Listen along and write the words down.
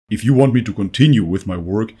If you want me to continue with my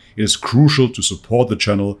work, it is crucial to support the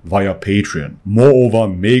channel via Patreon. Moreover,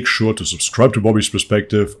 make sure to subscribe to Bobby's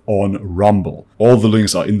Perspective on Rumble. All the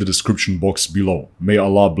links are in the description box below. May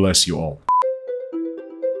Allah bless you all.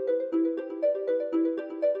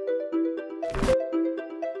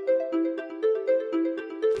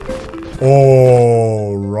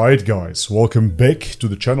 Alright guys, welcome back to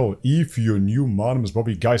the channel. If you're new, my name is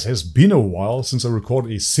Bobby. Guys, it has been a while since I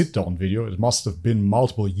recorded a sit-down video. It must have been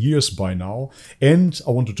multiple years by now. And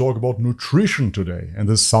I want to talk about nutrition today. And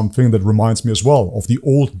this is something that reminds me as well of the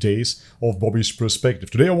old days of Bobby's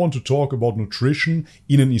Perspective. Today I want to talk about nutrition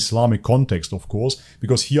in an Islamic context, of course,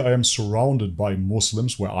 because here I am surrounded by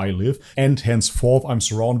Muslims where I live, and henceforth I'm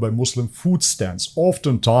surrounded by Muslim food stands.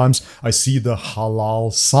 Oftentimes I see the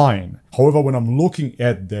halal sign. However, when I'm looking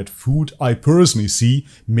at that food, I personally see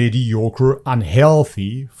mediocre,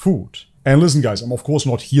 unhealthy food. And listen guys, I'm of course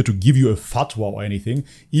not here to give you a fatwa or anything.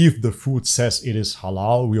 If the food says it is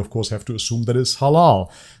halal, we of course have to assume that it's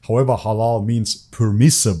halal. However, halal means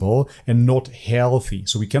permissible and not healthy.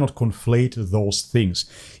 So we cannot conflate those things.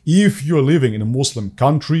 If you're living in a Muslim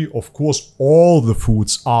country, of course all the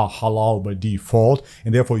foods are halal by default,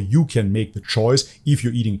 and therefore you can make the choice if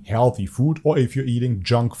you're eating healthy food or if you're eating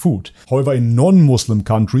junk food. However, in non-Muslim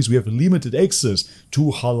countries we have limited access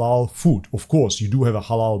to halal food. Of course, you do have a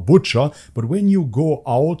halal butcher, but when you go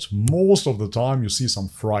out, most of the time you see some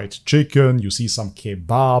fried chicken, you see some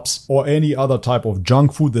kebabs or any other type of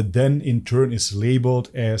junk food that then in turn is labeled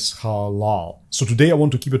as halal. So today I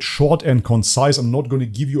want to keep it short and concise. I'm not going to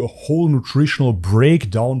give you a whole nutritional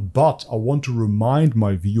breakdown, but I want to remind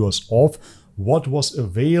my viewers of what was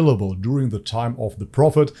available during the time of the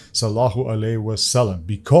Prophet Sallallahu Alaihi Wasallam.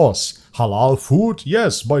 Because halal food,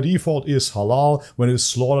 yes, by default is halal when it is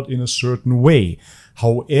slaughtered in a certain way.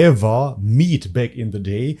 However, meat back in the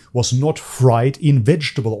day was not fried in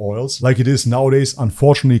vegetable oils like it is nowadays,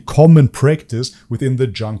 unfortunately, common practice within the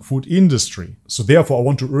junk food industry. So therefore, I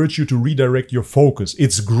want to urge you to redirect your focus.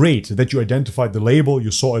 It's great that you identified the label,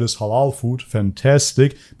 you saw it is halal food,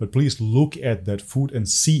 fantastic, but please look at that food and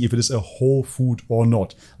see if it is a whole food or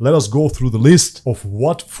not. Let us go through the list of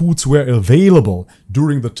what foods were available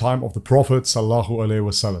during the time of the Prophet Sallallahu Alaihi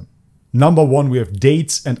Wasallam. Number one, we have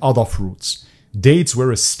dates and other fruits. Dates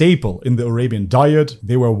were a staple in the Arabian diet.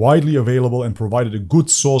 They were widely available and provided a good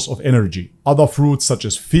source of energy. Other fruits such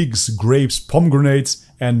as figs, grapes, pomegranates,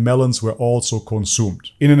 and melons were also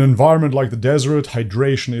consumed. In an environment like the desert,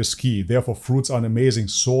 hydration is key. Therefore, fruits are an amazing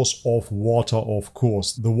source of water, of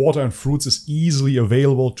course. The water in fruits is easily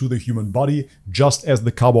available to the human body, just as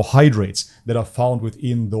the carbohydrates that are found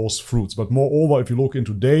within those fruits. But moreover, if you look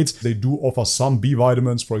into dates, they do offer some B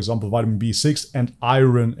vitamins, for example, vitamin B6 and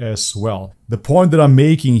iron as well. The point that I'm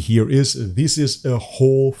making here is this is a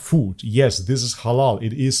whole food. Yes, this is halal.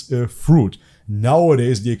 It is a fruit.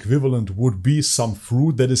 Nowadays, the equivalent would be some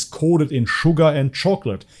fruit that is coated in sugar and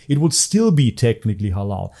chocolate. It would still be technically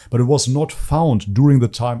halal, but it was not found during the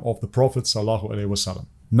time of the Prophet Sallallahu Alaihi Wasallam.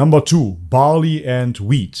 Number two, barley and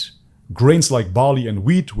wheat. Grains like barley and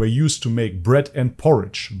wheat were used to make bread and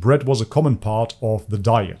porridge. Bread was a common part of the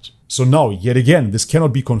diet. So now, yet again, this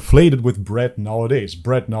cannot be conflated with bread nowadays.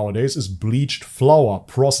 Bread nowadays is bleached flour,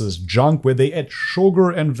 processed junk where they add sugar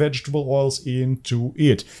and vegetable oils into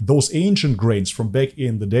it. Those ancient grains from back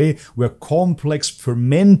in the day were complex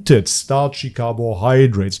fermented starchy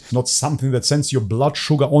carbohydrates, not something that sends your blood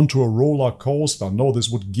sugar onto a roller coaster. No, this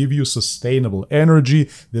would give you sustainable energy.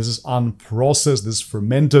 This is unprocessed, this is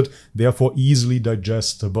fermented, therefore easily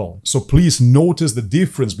digestible. So please notice the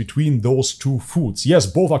difference between those two foods. Yes,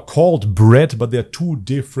 both are called bread, but they're two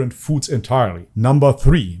different foods entirely. Number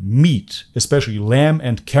three, meat, especially lamb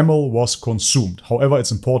and camel, was consumed. However,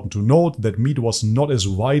 it's important to note that meat was not as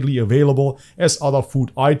widely available as other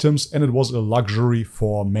food items, and it was a luxury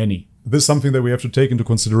for many. This is something that we have to take into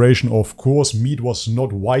consideration. Of course, meat was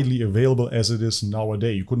not widely available as it is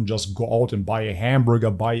nowadays. You couldn't just go out and buy a hamburger,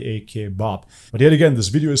 buy a kebab. But yet again, this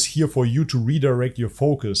video is here for you to redirect your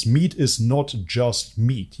focus. Meat is not just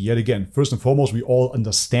meat. Yet again, first and foremost, we all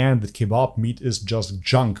understand that kebab meat is just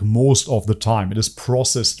junk most of the time. It is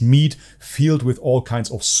processed meat filled with all kinds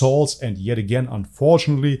of salts and yet again,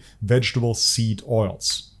 unfortunately, vegetable seed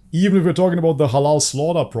oils. Even if we're talking about the halal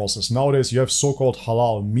slaughter process, nowadays you have so-called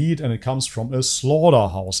halal meat and it comes from a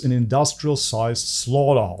slaughterhouse, an industrial-sized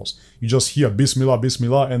slaughterhouse. You just hear Bismillah,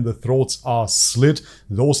 Bismillah, and the throats are slit.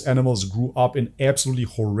 Those animals grew up in absolutely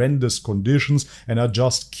horrendous conditions and are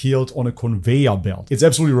just killed on a conveyor belt. It's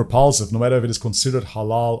absolutely repulsive, no matter if it is considered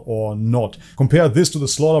halal or not. Compare this to the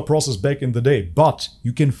slaughter process back in the day, but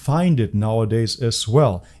you can find it nowadays as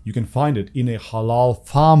well. You can find it in a halal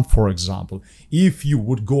farm, for example. If you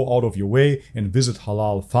would go go out of your way and visit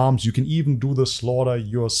halal farms. You can even do the slaughter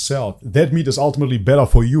yourself. That meat is ultimately better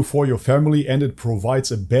for you, for your family, and it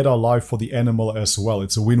provides a better life for the animal as well.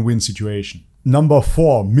 It's a win-win situation. Number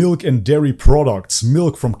 4, milk and dairy products.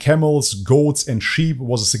 Milk from camels, goats and sheep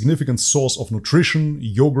was a significant source of nutrition.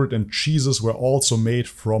 Yogurt and cheeses were also made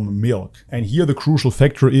from milk. And here the crucial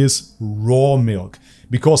factor is raw milk.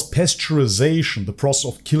 Because pasteurization, the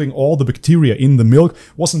process of killing all the bacteria in the milk,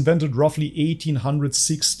 was invented roughly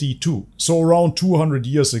 1862. So around 200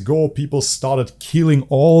 years ago, people started killing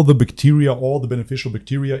all the bacteria, all the beneficial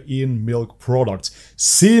bacteria in milk products.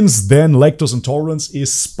 Since then, lactose intolerance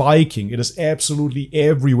is spiking. It is absolutely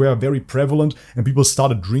everywhere, very prevalent, and people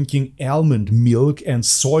started drinking almond milk and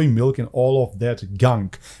soy milk and all of that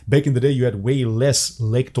gunk. Back in the day, you had way less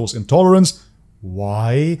lactose intolerance.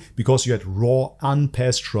 Why? Because you had raw,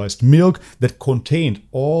 unpasteurized milk that contained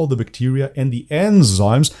all the bacteria and the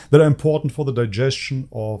enzymes that are important for the digestion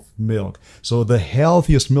of milk. So the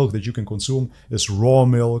healthiest milk that you can consume is raw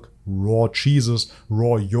milk, raw cheeses,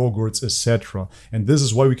 raw yogurts, etc. And this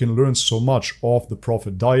is why we can learn so much of the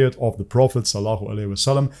Prophet diet, of the Prophet sallallahu alaihi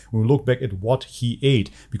wasallam, when we look back at what he ate.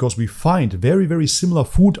 Because we find very, very similar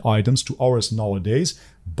food items to ours nowadays.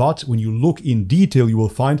 But when you look in detail, you will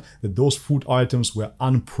find that those food items were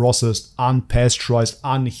unprocessed, unpasteurized,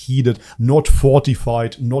 unheated, not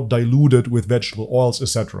fortified, not diluted with vegetable oils,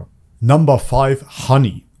 etc. Number 5,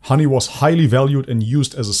 honey. Honey was highly valued and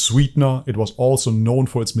used as a sweetener. It was also known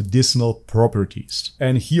for its medicinal properties.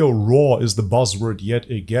 And here raw is the buzzword yet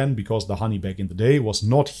again, because the honey back in the day was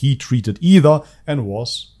not heat treated either and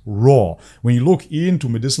was raw. When you look into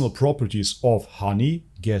medicinal properties of honey,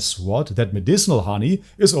 guess what? That medicinal honey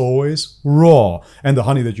is always raw. And the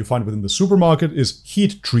honey that you find within the supermarket is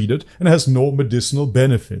heat treated and has no medicinal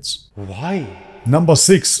benefits. Why? Number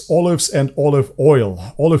 6, olives and olive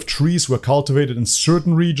oil. Olive trees were cultivated in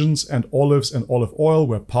certain regions, and olives and olive oil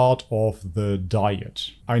were part of the diet.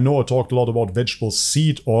 I know I talked a lot about vegetable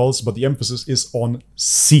seed oils, but the emphasis is on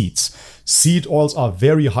seeds. Seed oils are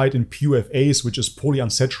very high in PUFAs, which is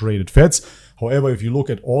polyunsaturated fats. However, if you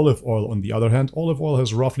look at olive oil, on the other hand, olive oil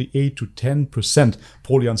has roughly 8 to 10%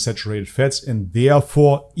 polyunsaturated fats, and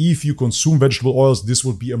therefore, if you consume vegetable oils, this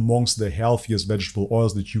would be amongst the healthiest vegetable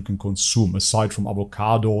oils that you can consume. Aside from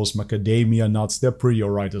avocados, macadamia nuts, they're pretty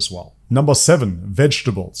alright as well. Number 7,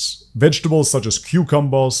 vegetables. Vegetables such as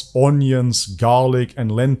cucumbers, onions, garlic,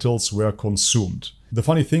 and lentils were consumed. The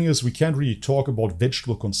funny thing is, we can't really talk about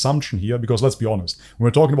vegetable consumption here because, let's be honest, when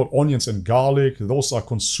we're talking about onions and garlic, those are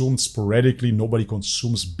consumed sporadically. Nobody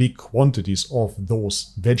consumes big quantities of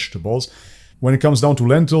those vegetables. When it comes down to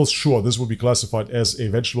lentils, sure, this would be classified as a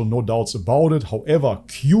vegetable, no doubts about it. However,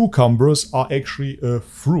 cucumbers are actually a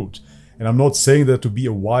fruit. And I'm not saying that to be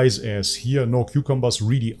a wise ass here. No, cucumbers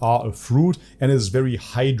really are a fruit, and it is very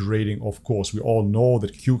hydrating, of course. We all know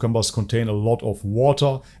that cucumbers contain a lot of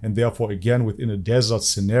water, and therefore, again, within a desert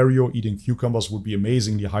scenario, eating cucumbers would be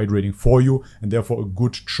amazingly hydrating for you, and therefore a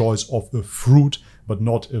good choice of a fruit, but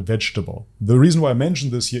not a vegetable. The reason why I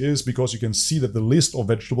mention this here is because you can see that the list of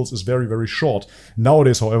vegetables is very, very short.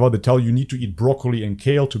 Nowadays, however, they tell you need to eat broccoli and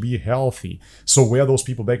kale to be healthy. So were those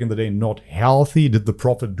people back in the day not healthy? Did the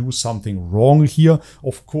Prophet do something wrong here?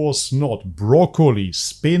 Of course not. Broccoli,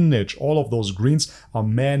 spinach, all of those greens are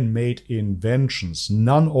man-made inventions.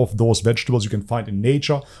 None of those vegetables you can find in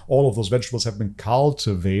nature. All of those vegetables have been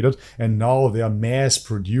cultivated, and now they are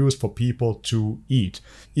mass-produced for people to eat.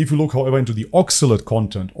 If you look, however, into the oxalate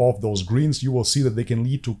content of those greens, you will see that they can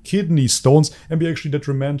lead to kidney stones and be actually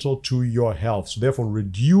detrimental to your health. So therefore,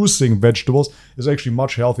 reducing vegetables is actually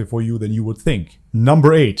much healthier for you than you would think.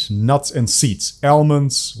 Number 8, nuts and seeds.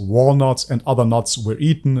 Almonds, walnuts, and other nuts were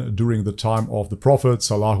eaten during the time of the Prophet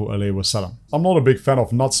sallallahu alaihi wasallam. I'm not a big fan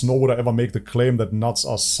of nuts, nor would I ever make the claim that nuts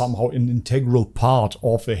are somehow an integral part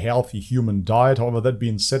of a healthy human diet. However, that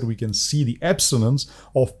being said, we can see the abstinence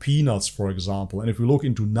of peanuts, for example. And if we look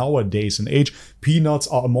into nowadays and age, peanuts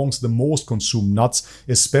are amongst the most consumed nuts,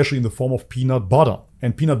 especially in the form of peanut butter.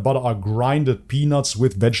 And peanut butter are grinded peanuts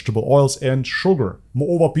with vegetable oils and sugar.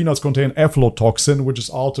 Moreover, peanuts contain aflatoxin, which is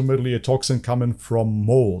ultimately a toxin coming from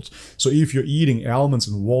mold. So if you're eating almonds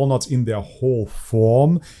and walnuts in their whole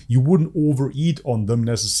form, you wouldn't overeat on them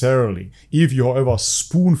necessarily. If you, however,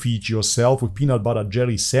 spoon feed yourself with peanut butter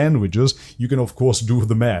jelly sandwiches, you can of course do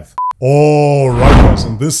the math. Alright guys,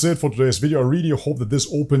 and this is it for today's video. I really hope that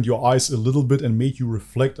this opened your eyes a little bit and made you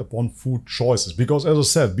reflect upon food choices. Because as I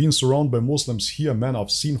said, being surrounded by Muslims here, man, I've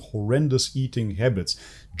seen horrendous eating habits.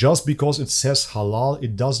 Just because it says halal,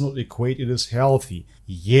 it does not equate it is healthy.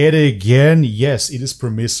 Yet again, yes, it is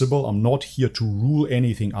permissible. I'm not here to rule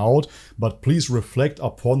anything out, but please reflect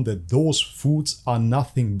upon that those foods are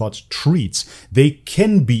nothing but treats. They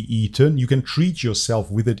can be eaten. You can treat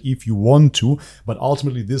yourself with it if you want to, but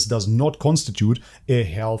ultimately this does not constitute a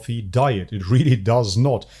healthy diet. It really does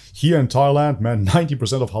not. Here in Thailand, man,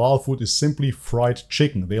 90% of halal food is simply fried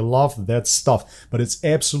chicken. They love that stuff, but it's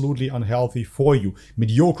absolutely unhealthy for you.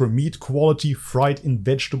 Mediocre meat quality fried in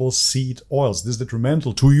vegetable seed oils. This is detrimental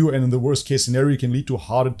to you, and in the worst case scenario can lead to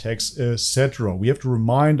heart attacks, etc. We have to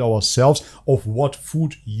remind ourselves of what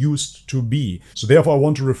food used to be. So therefore I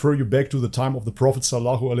want to refer you back to the time of the Prophet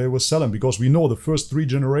sallallahu alaihi wasallam, because we know the first 3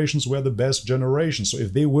 generations were the best generations. So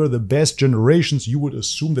if they were the best generations, you would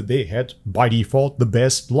assume that they had by default the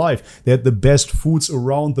best life. They had the best foods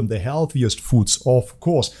around them, the healthiest foods, of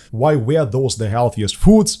course. Why were those the healthiest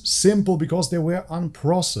foods? Simple, because they were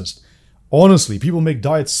unprocessed. Honestly, people make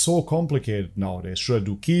diets so complicated nowadays. Should I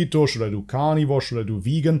do keto? Should I do carnivore? Should I do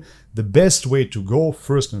vegan? The best way to go,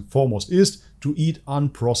 first and foremost, is to eat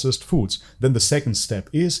unprocessed foods. Then the second step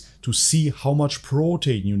is to see how much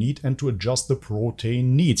protein you need and to adjust the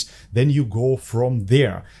protein needs. Then you go from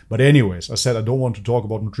there. But anyways, I said I don't want to talk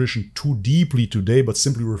about nutrition too deeply today, but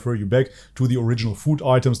simply refer you back to the original food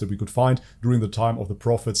items that we could find during the time of the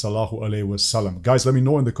Prophet sallallahu alaihi wasallam. Guys, let me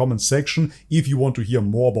know in the comment section if you want to hear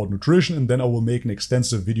more about nutrition, and then I will make an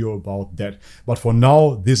extensive video about that. But for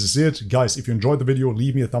now, this is it. Guys, if you enjoyed the video,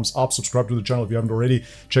 leave me a thumbs up, subscribe to the channel if you haven't already.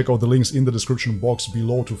 Check out the links in the description box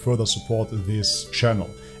below to further support this channel.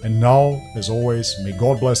 And now, as always, may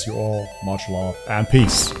God bless you all. Much love and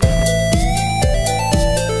peace.